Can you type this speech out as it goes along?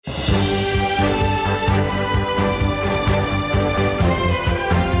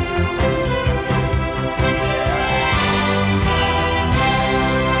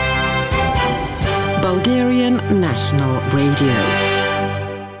National Radio.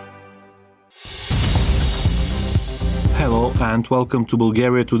 Hello and welcome to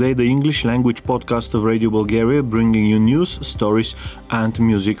Bulgaria Today, the English language podcast of Radio Bulgaria, bringing you news, stories and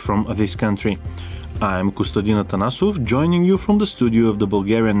music from this country. I'm Kostadin Atanasov, joining you from the studio of the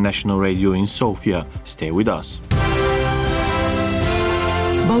Bulgarian National Radio in Sofia. Stay with us.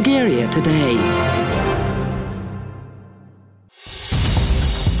 Bulgaria Today.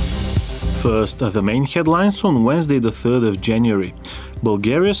 First, the main headlines on Wednesday, the 3rd of January.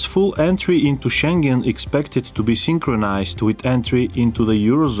 Bulgaria's full entry into Schengen expected to be synchronized with entry into the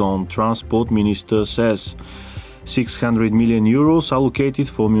Eurozone, Transport Minister says. 600 million euros allocated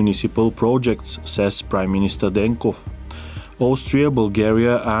for municipal projects, says Prime Minister Denkov. Austria,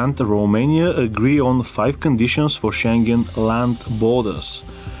 Bulgaria and Romania agree on 5 conditions for Schengen land borders.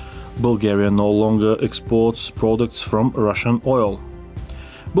 Bulgaria no longer exports products from Russian oil.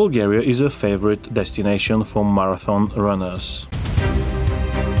 Bulgaria is a favorite destination for marathon runners.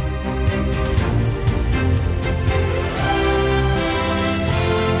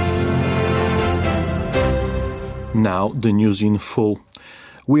 Now the news in full.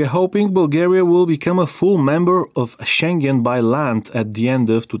 We are hoping Bulgaria will become a full member of Schengen by land at the end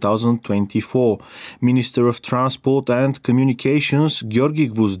of 2024, Minister of Transport and Communications Georgi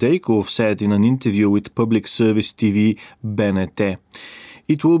Gvozdeikov said in an interview with public service TV BNT.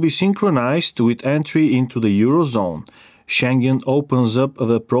 It will be synchronized with entry into the Eurozone. Schengen opens up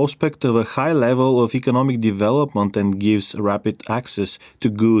the prospect of a high level of economic development and gives rapid access to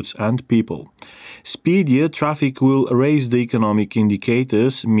goods and people. Speedier traffic will raise the economic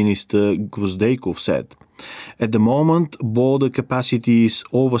indicators, Minister Gvozdeikov said. At the moment, border capacity is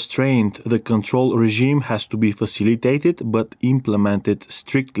overstrained. The control regime has to be facilitated but implemented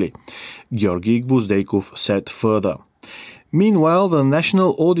strictly, Georgi Gvozdeikov said further. Meanwhile, the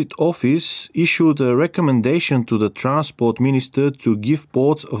National Audit Office issued a recommendation to the Transport Minister to give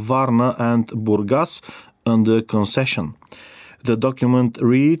ports Varna and Burgas under concession. The document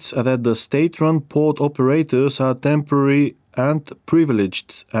reads that the state-run port operators are temporary and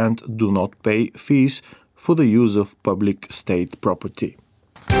privileged and do not pay fees for the use of public state property.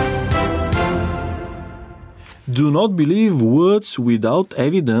 Do not believe words without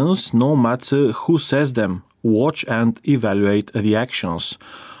evidence, no matter who says them. Watch and evaluate the actions.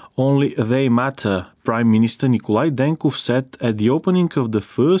 Only they matter, Prime Minister Nicolae Denkov said at the opening of the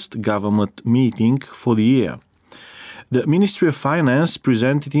first government meeting for the year. The Ministry of Finance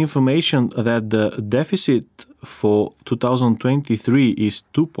presented information that the deficit for 2023 is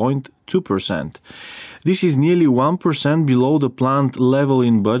 2.2%. This is nearly 1% below the planned level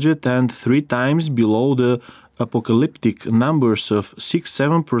in budget and 3 times below the apocalyptic numbers of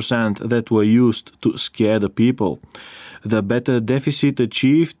 6-7% that were used to scare the people. The better deficit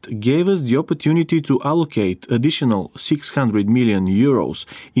achieved gave us the opportunity to allocate additional 600 million euros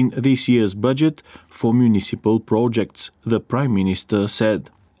in this year's budget for municipal projects, the Prime Minister said.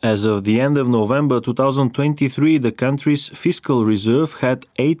 As of the end of November 2023, the country's fiscal reserve had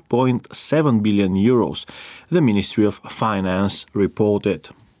 8.7 billion euros, the Ministry of Finance reported.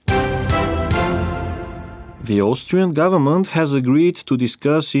 The Austrian government has agreed to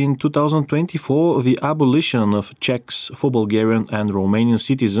discuss in 2024 the abolition of checks for Bulgarian and Romanian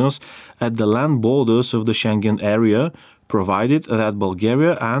citizens at the land borders of the Schengen area, provided that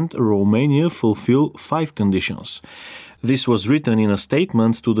Bulgaria and Romania fulfill 5 conditions. This was written in a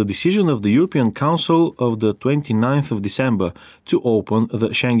statement to the decision of the European Council of the 29th of December to open the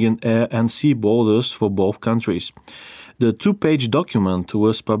Schengen air and sea borders for both countries. The 2-page document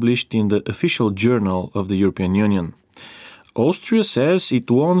was published in the official journal of the European Union. Austria says it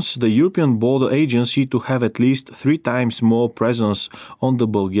wants the European Border Agency to have at least 3 times more presence on the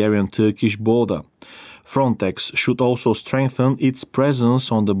Bulgarian-Turkish border. Frontex should also strengthen its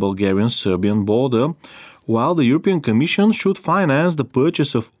presence on the Bulgarian-Serbian border, while the European Commission should finance the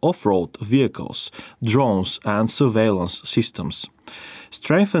purchase of off-road vehicles, drones and surveillance systems.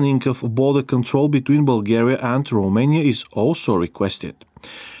 Strengthening of border control between Bulgaria and Romania is also requested.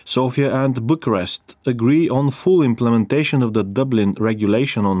 Sofia and Bucharest agree on full implementation of the Dublin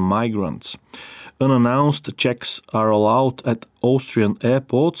regulation on migrants. Unannounced checks are allowed at Austrian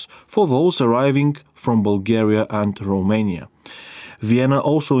airports for those arriving from Bulgaria and Romania. Vienna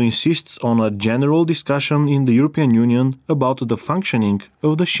also insists on a general discussion in the European Union about the functioning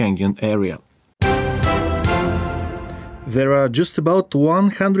of the Schengen area. There are just about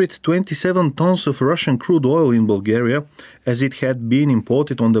 127 tons of Russian crude oil in Bulgaria, as it had been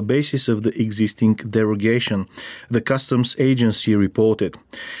imported on the basis of the existing derogation, the customs agency reported.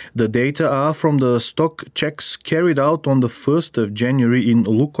 The data are from the stock checks carried out on the 1st of January in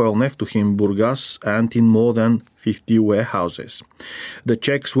Lukoil Neftuchim, Burgas, and in more than 50 warehouses. The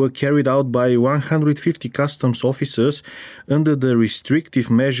checks were carried out by 150 customs officers under the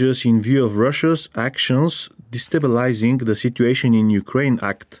restrictive measures in view of Russia's actions destabilizing the situation in Ukraine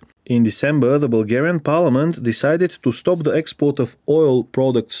Act. In December, the Bulgarian parliament decided to stop the export of oil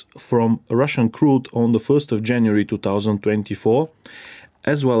products from Russian crude on the 1st of January 2024,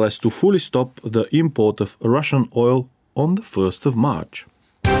 as well as to fully stop the import of Russian oil on the 1st of March.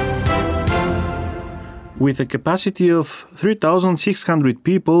 With a capacity of 3,600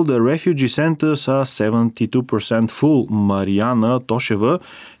 people, the refugee centers are 72% full, Mariana Tosheva,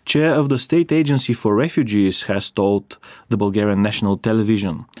 chair of the State Agency for Refugees, has told the Bulgarian national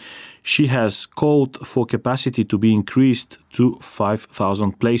television. She has called for capacity to be increased to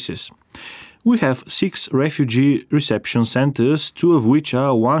 5,000 places. We have 6 refugee reception centers, 2 of which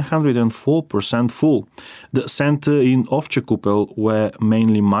are 104% full. The center in Ovchekupel, where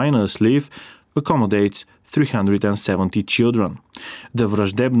mainly minors live, accommodates 370 children. The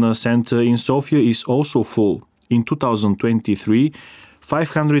Vrazhdebna Center in Sofia is also full. In 2023,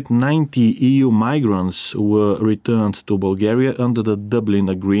 590 EU migrants were returned to Bulgaria under the Dublin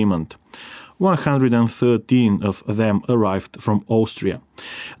Agreement. 113 of them arrived from Austria.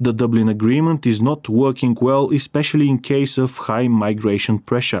 The Dublin Agreement is not working well, especially in case of high migration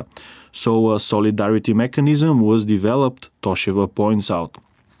pressure. So a solidarity mechanism was developed, Tosheva points out.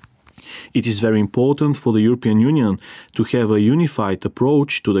 It is very important for the European Union to have a unified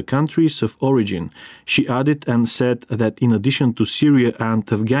approach to the countries of origin, she added, and said that in addition to Syria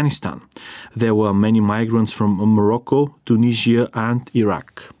and Afghanistan, there were many migrants from Morocco, Tunisia and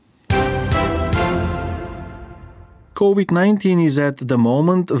Iraq. COVID-19 is at the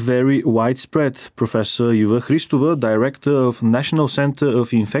moment very widespread, Professor Iva Christova, Director of National Center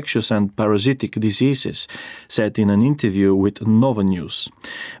of Infectious and Parasitic Diseases, said in an interview with Nova News.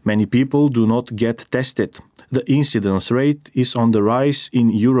 Many people do not get tested. The incidence rate is on the rise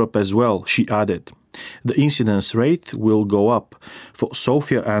in Europe as well, she added. The incidence rate will go up. For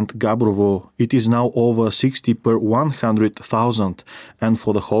Sofia and Gabrovo, it is now over 60 per 100,000, and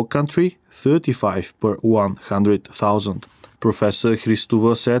for the whole country, 35 per 100,000. Professor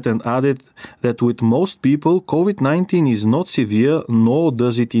Christova said and added that with most people, COVID-19 is not severe, nor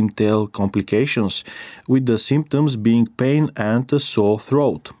does it entail complications, with the symptoms being pain and a sore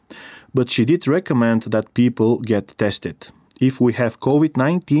throat. But she did recommend that people get tested. If we have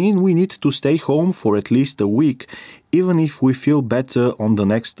COVID-19, we need to stay home for at least a week, even if we feel better on the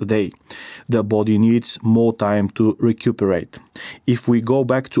next day. The body needs more time to recuperate. If we go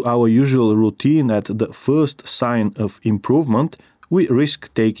back to our usual routine at the first sign of improvement, we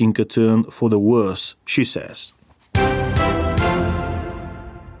risk taking a turn for the worse, she says.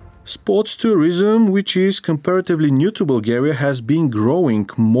 Sports tourism, which is comparatively new to Bulgaria, has been growing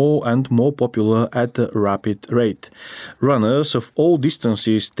more and more popular at a rapid rate. Runners of all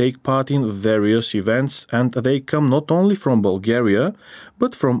distances take part in various events, and they come not only from Bulgaria,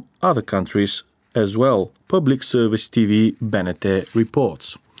 but from other countries as well, Public Service TV BNT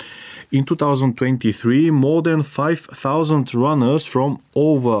reports. In 2023, more than 5,000 runners from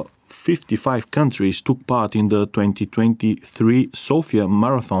over 55 countries took part in the 2023 Sofia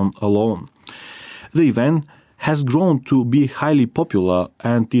Marathon alone. The event has grown to be highly popular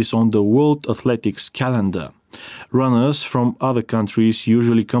and is on the World Athletics calendar. Runners from other countries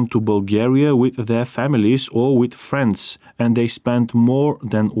usually come to Bulgaria with their families or with friends, and they spend more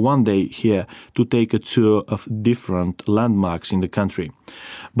than one day here to take a tour of different landmarks in the country.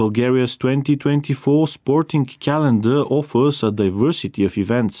 Bulgaria's 2024 sporting calendar offers a diversity of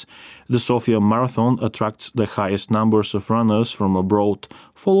events. The Sofia Marathon attracts the highest numbers of runners from abroad,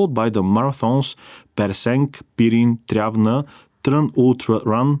 followed by the marathons Persenk, Pirin, Treavna, Trân Ultra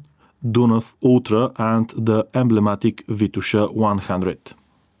Run, Dunav Ultra and the emblematic Vitusha 100.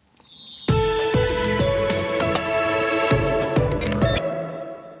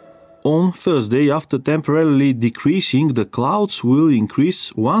 On Thursday, after temporarily decreasing, the clouds will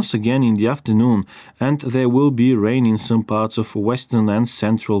increase once again in the afternoon, and there will be rain in some parts of western and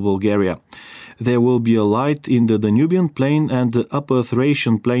central Bulgaria. There will be a light in the Danubian Plain and the upper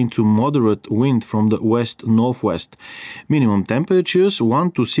Thracian Plain to moderate wind from the west-northwest. Minimum temperatures 1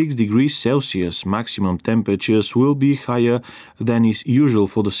 to 6 degrees Celsius. Maximum temperatures will be higher than is usual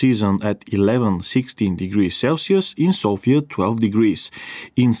for the season at 11-16 degrees Celsius, in Sofia 12 degrees,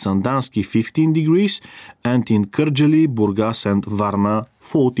 in Sandanski 15 degrees, and in Kърджали, Burgas and Varna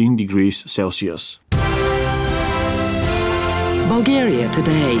 14 degrees Celsius. Bulgaria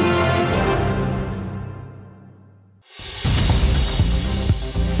today.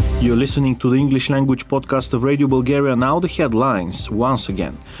 You're listening to the English language podcast of Radio Bulgaria. Now the headlines once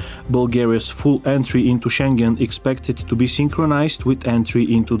again. Bulgaria's full entry into Schengen expected to be synchronized with entry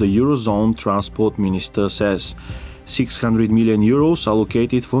into the Eurozone, Transport Minister says. 600 million euros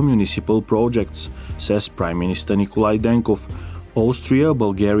allocated for municipal projects, says Prime Minister Nicolae Denkov. Austria,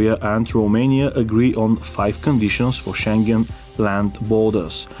 Bulgaria and Romania agree on 5 conditions for Schengen land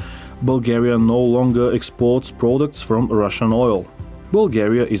borders. Bulgaria no longer exports products from Russian oil.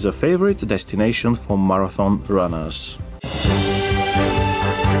 Bulgaria is a favorite destination for marathon runners.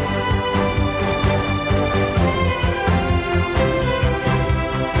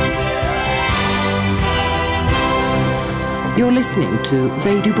 You're listening to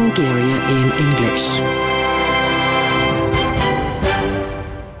Radio Bulgaria in English.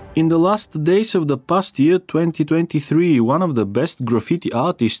 In the last days of the past year, 2023, one of the best graffiti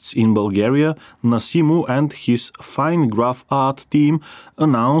artists in Bulgaria, Nasimu, and his Fine Graph Art team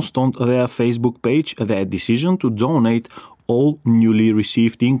announced on their Facebook page their decision to donate all newly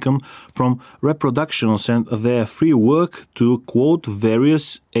received income from reproductions and their free work to, quote,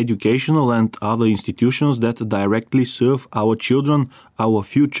 various educational and other institutions that directly serve our children, our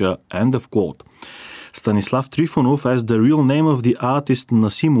future, end of quote. Stanislav Trifonov, as the real name of the artist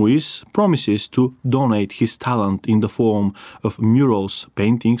Nasimu is, promises to donate his talent in the form of murals,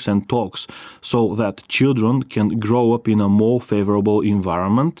 paintings and talks so that children can grow up in a more favorable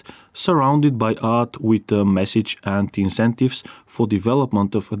environment, surrounded by art with a message and incentives for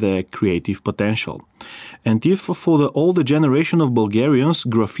development of their creative potential. And if for the older generation of Bulgarians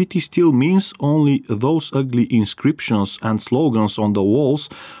graffiti still means only those ugly inscriptions and slogans on the walls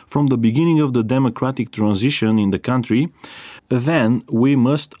from the beginning of the democratic transition in the country, then we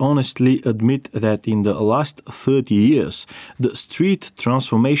must honestly admit that in the last 30 years, the street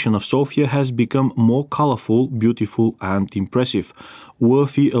transformation of Sofia has become more colorful, beautiful and impressive,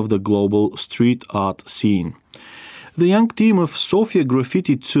 worthy of the global street art scene. The young team of Sofia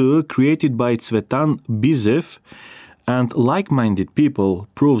Graffiti Tour, created by Cvetan Bizev and like-minded people,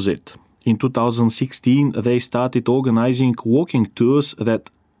 proves it. In 2016, they started organizing walking tours that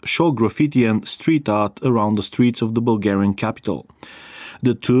show graffiti and street art around the streets of the Bulgarian capital.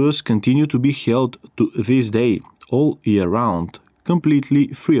 The tours continue to be held to this day, all year round, completely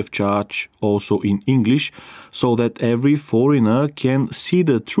free of charge, also in English, so that every foreigner can see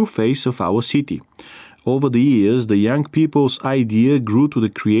the true face of our city. Over the years, the young people's idea grew to the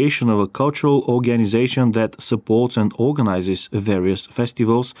creation of a cultural organization that supports and organizes various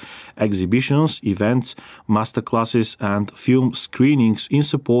festivals, exhibitions, events, masterclasses and film screenings in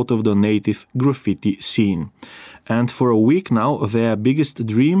support of the native graffiti scene. And for a week now, their biggest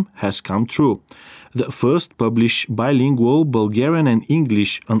dream has come true. The first published bilingual Bulgarian and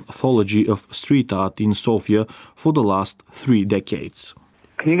English anthology of street art in Sofia for the last 3 decades.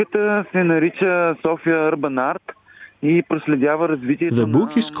 Книгата се нарича Sofia Urban Art и проследява развитието. The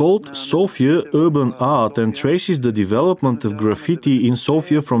book is called Sofia Urban Art and traces the development of graffiti in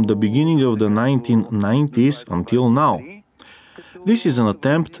Sofia from the beginning of the 1990s until now. This is an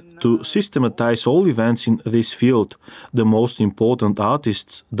attempt to systematize all events in this field, the most important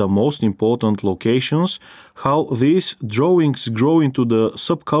artists, the most important locations, how these drawings grow into the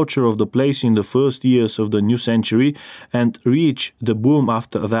subculture of the place in the first years of the new century and reach the boom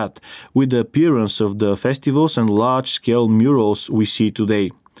after that, with the appearance of the festivals and large-scale murals we see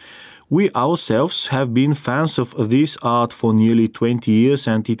today. We ourselves have been fans of this art for nearly 20 years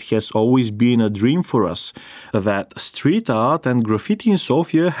and it has always been a dream for us that street art and graffiti in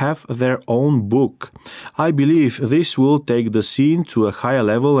Sofia have their own book. I believe this will take the scene to a higher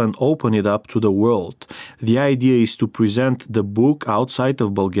level and open it up to the world. The idea is to present the book outside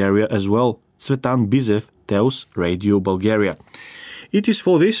of Bulgaria as well, Cvetan Bizev tells Radio Bulgaria. It is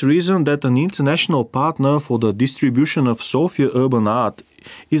for this reason that an international partner for the distribution of Sofia Urban Art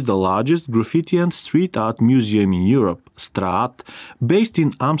is the largest graffiti and street art museum in Europe, Straat, based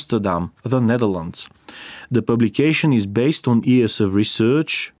in Amsterdam, the Netherlands. The publication is based on years of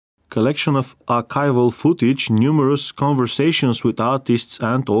research, collection of archival footage, numerous conversations with artists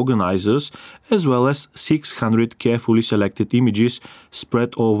and organizers, as well as 600 carefully selected images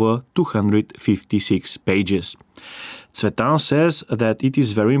spread over 256 pages. Cvetan says that it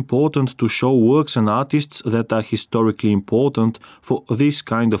is very important to show works and artists that are historically important for this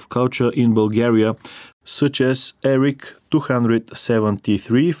kind of culture in Bulgaria, such as Eric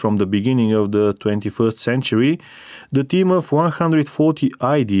 273 from the beginning of the 21st century, the team of 140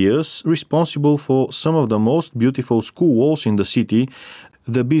 ideas responsible for some of the most beautiful school walls in the city,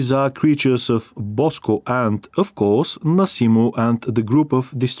 the bizarre creatures of Bosco and, of course, Nasimu and the group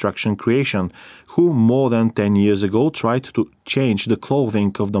of Destruction Creation, who more than 10 years ago tried to change the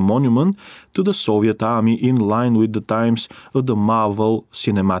clothing of the monument to the Soviet army in line with the times of the Marvel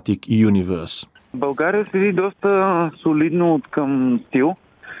Cinematic Universe. България седи доста солидно от към стил.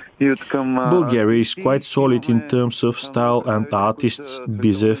 Bulgaria is quite solid in terms of style and artists,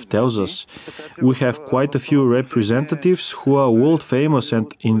 Bizev tells us. We have quite a few representatives who are world famous, and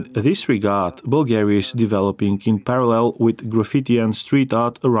in this regard, Bulgaria is developing in parallel with graffiti and street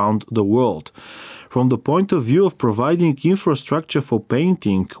art around the world. From the point of view of providing infrastructure for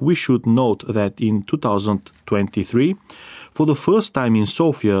painting, we should note that in 2023, for the first time in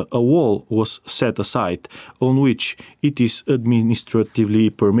Sofia, a wall was set aside on which it is administratively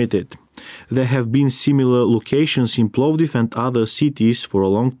permitted. There have been similar locations in Plovdiv and other cities for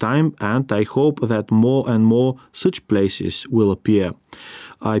a long time, and I hope that more and more such places will appear.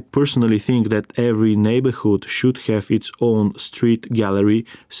 I personally think that every neighborhood should have its own street gallery,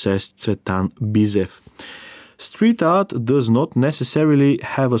 says Cvetan Bizev. Street art does not necessarily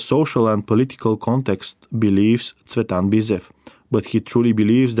have a social and political context, believes Cvetan Bizev, but he truly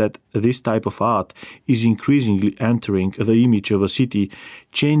believes that this type of art is increasingly entering the image of a city,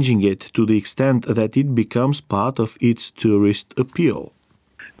 changing it to the extent that it becomes part of its tourist appeal.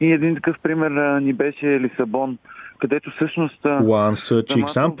 И един такъв пример ни беше Лисабон. One such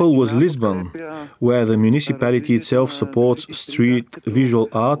example was Lisbon, where the municipality itself supports street visual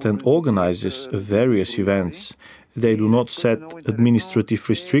art and organizes various events. They do not set administrative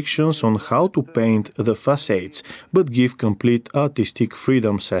restrictions on how to paint the facades, but give complete artistic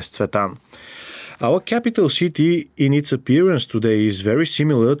freedom, says Cvetan. Our capital city in its appearance today is very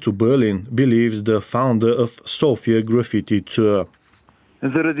similar to Berlin, believes the founder of Sofia Graffiti Tour.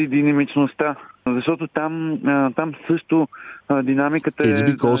 Заради динамичността. Защото там също динамиката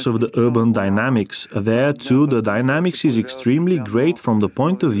It's because of the urban dynamics. There too, the dynamics is extremely great from the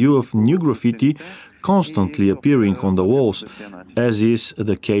point of view of new graffiti constantly appearing on the walls, as is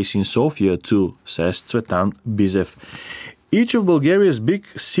the case in Sofia too, says Cvetan Bizev. Each of Bulgaria's big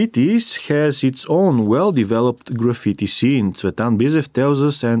cities has its own well-developed graffiti scene, Cvetan Bizev tells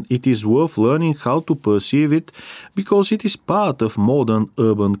us, and it is worth learning how to perceive it because it is part of modern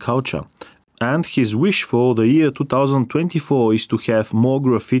urban culture. And his wish for the year 2024 is to have more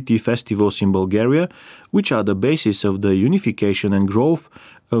graffiti festivals in Bulgaria, which are the basis of the unification and growth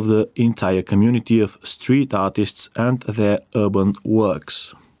of the entire community of street artists and their urban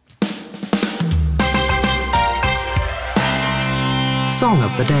works. Song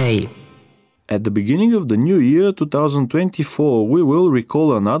of the Day. At the beginning of the new year 2024, we will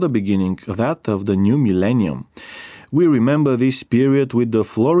recall another beginning, that of the new millennium. We remember this period with the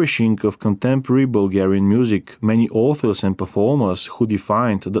flourishing of contemporary Bulgarian music. Many authors and performers who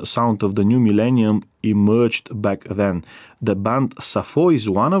defined the sound of the new millennium emerged back then. The band Safo is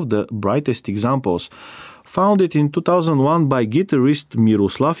one of the brightest examples. Founded in 2001 by guitarist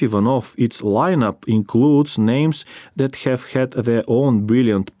Miroslav Ivanov, its lineup includes names that have had their own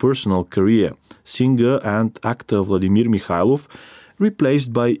brilliant personal career. Singer and actor Vladimir Mikhailov,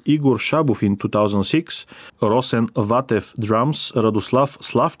 replaced by Igor Shabov in 2006, Rosen Vatev drums, Radoslav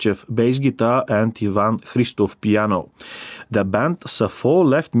Slavchev bass guitar and Ivan Christov piano. The band Safo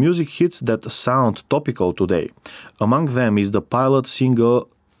left music hits that sound topical today. Among them is the pilot single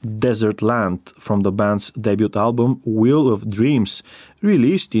Desert Land from the band's debut album Wheel of Dreams,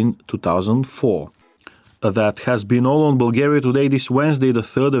 released in 2004. That has been all on Bulgaria Today this Wednesday, the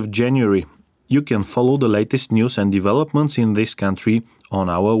 3rd of January. You can follow the latest news and developments in this country on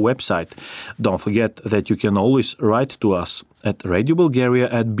our website. Don't forget that you can always write to us at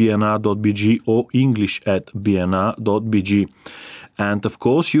radiobulgaria@bnr.bg or english@bnr.bg. And of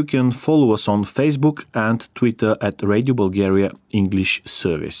course, you can follow us on Facebook and Twitter at Radio Bulgaria English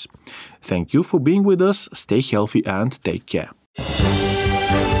Service. Thank you for being with us. Stay healthy and take care.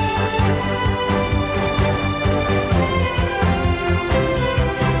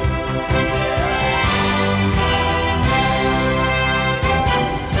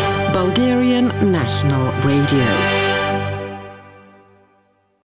 Bulgarian National Radio.